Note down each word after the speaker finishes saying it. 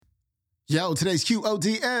Yo, today's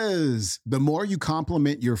QOD is the more you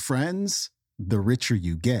compliment your friends, the richer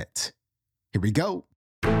you get. Here we go.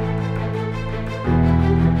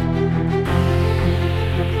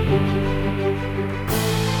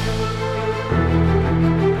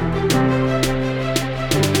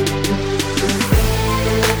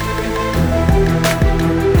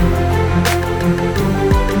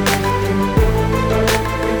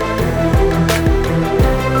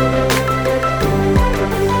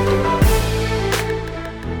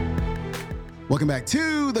 Welcome back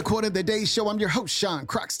to the Quote of the Day Show. I'm your host, Sean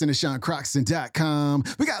Croxton of SeanCroxton.com.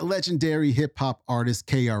 We got legendary hip-hop artist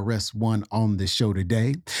KRS-One on the show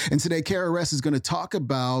today. And today, KRS is going to talk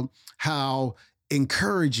about how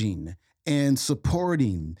encouraging and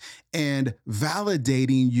supporting and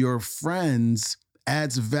validating your friends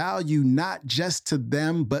adds value not just to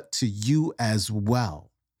them, but to you as well.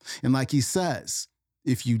 And like he says,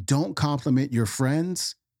 if you don't compliment your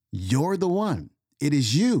friends, you're the one. It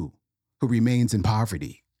is you who remains in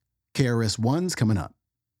poverty. KRS-One's coming up.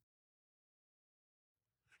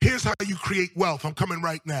 Here's how you create wealth. I'm coming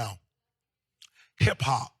right now.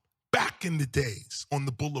 Hip-hop, back in the days on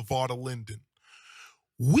the Boulevard of Linden,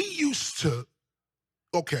 we used to,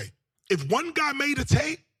 if one guy made a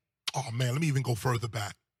tape, oh man, let me even go further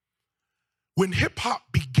back. When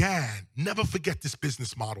hip-hop began, never forget this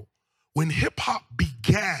business model. When hip-hop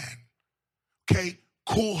began,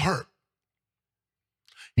 Cool Herc.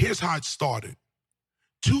 Here's how it started.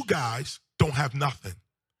 Two guys don't have nothing.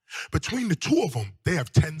 Between the two of them, they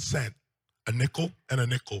have 10 cents, a nickel and a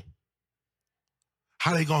nickel.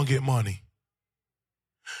 How they gonna get money?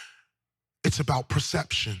 It's about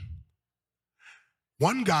perception.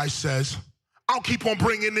 One guy says, I'll keep on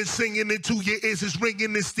bringing and singing until your ears is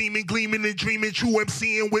ringing and steaming, gleaming and dreaming, true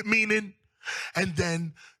MCing with meaning. And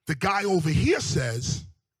then the guy over here says,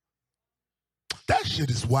 that shit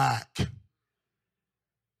is whack.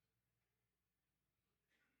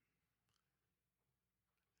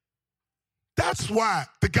 That's why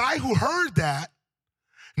the guy who heard that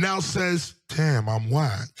now says, damn, I'm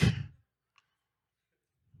whack.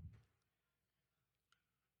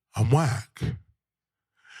 I'm whack.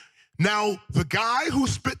 Now, the guy who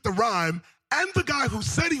spit the rhyme and the guy who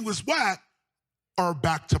said he was whack are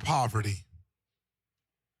back to poverty.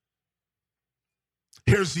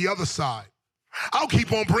 Here's the other side. I'll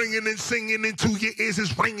keep on bringing and singing until your ears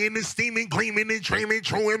is ringing and steaming, gleaming and dreaming,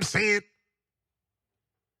 true MCing.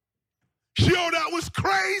 Yo, that was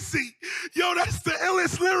crazy. Yo, that's the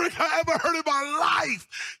illest lyric I ever heard in my life.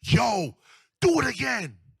 Yo, do it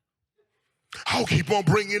again. I'll keep on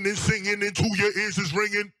bringing and singing until your ears is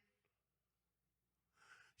ringing.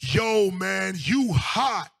 Yo, man, you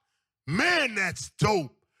hot. Man, that's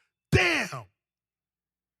dope. Damn.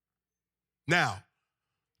 Now,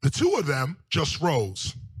 the two of them just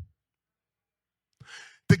rose.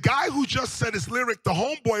 The guy who just said his lyric, the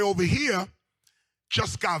homeboy over here,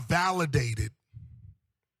 just got validated.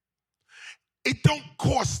 It don't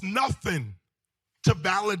cost nothing to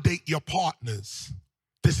validate your partners.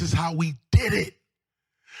 This is how we did it.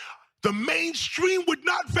 The mainstream would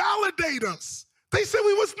not validate us. They said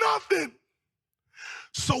we was nothing.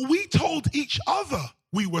 So we told each other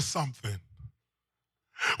we were something.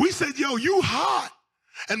 We said, yo, you hot.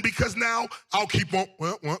 And because now I'll keep on,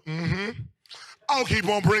 I'll keep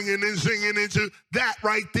on bringing and singing into that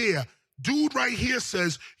right there. Dude right here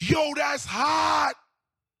says, yo, that's hot.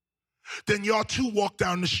 Then y'all two walk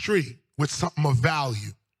down the street with something of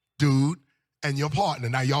value, dude and your partner.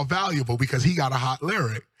 Now y'all valuable because he got a hot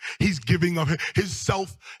lyric. He's giving up his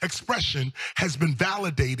self-expression has been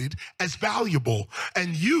validated as valuable.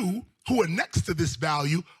 And you who are next to this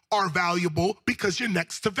value are valuable because you're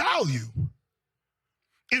next to value.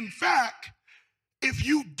 In fact, if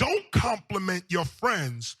you don't compliment your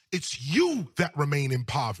friends, it's you that remain in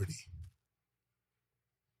poverty.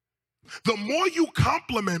 The more you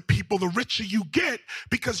compliment people, the richer you get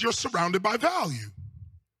because you're surrounded by value.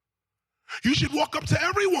 You should walk up to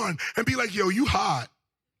everyone and be like, yo, you hot.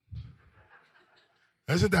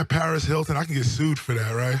 Isn't that Paris Hilton? I can get sued for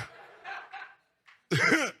that,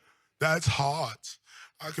 right? That's hot.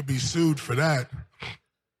 I could be sued for that.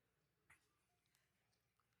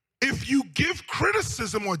 If you give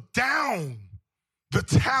criticism or down the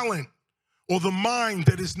talent or the mind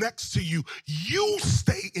that is next to you, you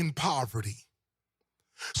stay in poverty.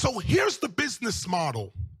 So here's the business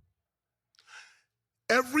model.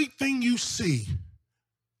 Everything you see,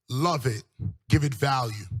 love it, give it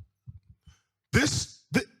value. This,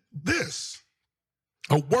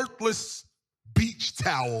 a worthless beach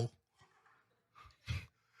towel.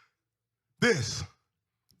 Here's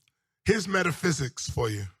metaphysics for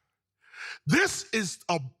you. This is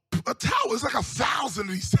a a towel. There's like 1,000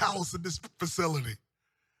 of these towels in this facility.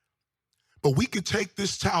 But we could take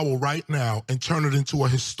this towel right now and turn it into a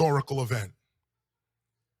historical event.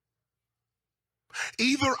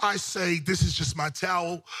 Either I say, this is just my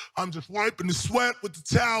towel, I'm just wiping the sweat with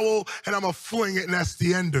the towel, and I'm going to fling it, and that's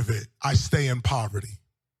the end of it. I stay in poverty.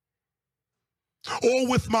 Or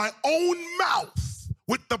with my own mouth,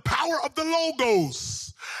 with the power of the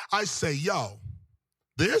logos, I say, yo,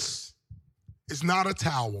 this is not a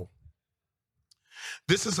towel.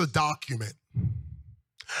 This is a document.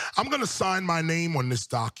 I'm going to sign my name on this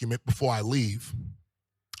document before I leave.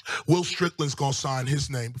 Will Strickland's going to sign his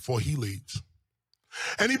name before he leaves.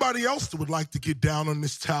 Anybody else that would like to get down on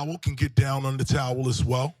this towel can get down on the towel as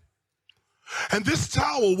well. And this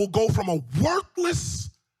towel will go from a worthless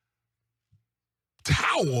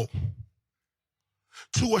towel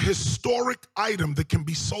to a historic item that can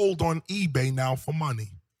be sold on eBay now for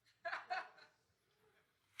money.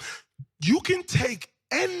 You can take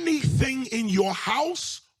anything in your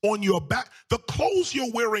house, on your back, the clothes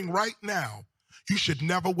you're wearing right now, you should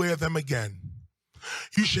never wear them again.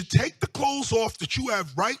 You should take the clothes off that you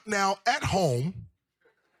have right now at home,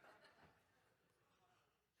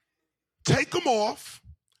 take them off,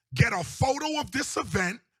 get a photo of this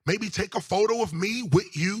event, maybe take a photo of me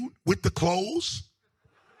with you, with the clothes,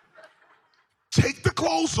 take the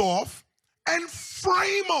clothes off and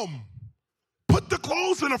frame them. Put the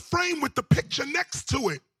clothes in a frame with the picture next to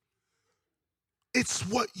it. It's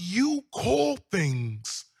what you call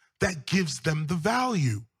things that gives them the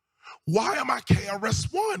value. Why am I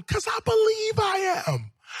KRS-One? Because I believe I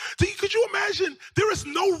am. Could you imagine? There is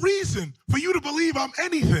no reason for you to believe I'm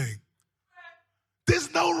anything.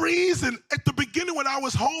 There's no reason. At the beginning when I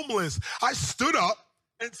was homeless, I stood up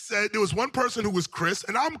and said, there was one person who was Chris,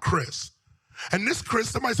 and I'm Chris. And this Chris,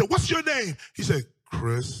 somebody said, what's your name? He said,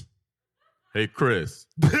 Chris. Hey, Chris.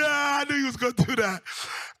 I knew he was going to do that.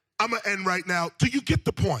 I'm going to end right now. Do you get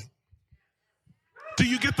the point? Do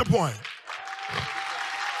you get the point?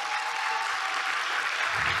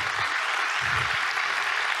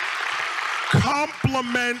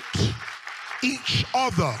 Complement each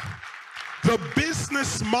other. The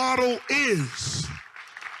business model is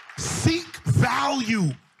seek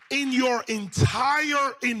value in your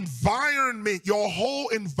entire environment. Your whole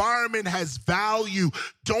environment has value.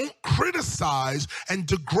 Don't criticize and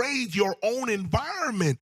degrade your own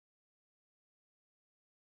environment.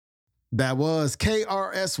 That was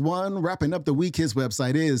KRS-One wrapping up the week. His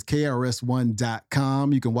website is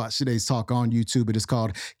KRS-One.com. You can watch today's talk on YouTube. It is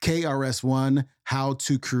called KRS-One, How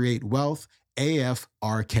to Create Wealth,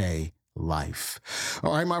 AFRK Life.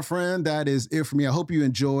 All right, my friend, that is it for me. I hope you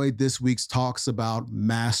enjoyed this week's talks about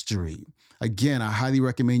mastery. Again, I highly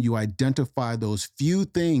recommend you identify those few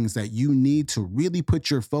things that you need to really put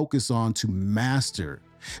your focus on to master.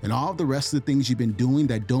 And all the rest of the things you've been doing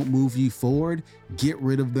that don't move you forward, get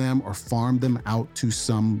rid of them or farm them out to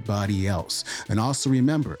somebody else. And also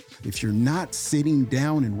remember, if you're not sitting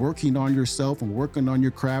down and working on yourself and working on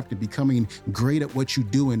your craft and becoming great at what you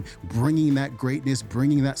do and bringing that greatness,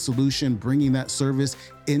 bringing that solution, bringing that service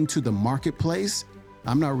into the marketplace,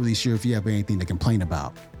 I'm not really sure if you have anything to complain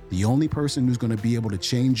about. The only person who's going to be able to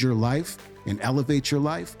change your life and elevate your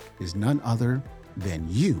life is none other than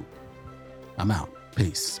you. I'm out.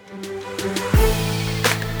 Peace.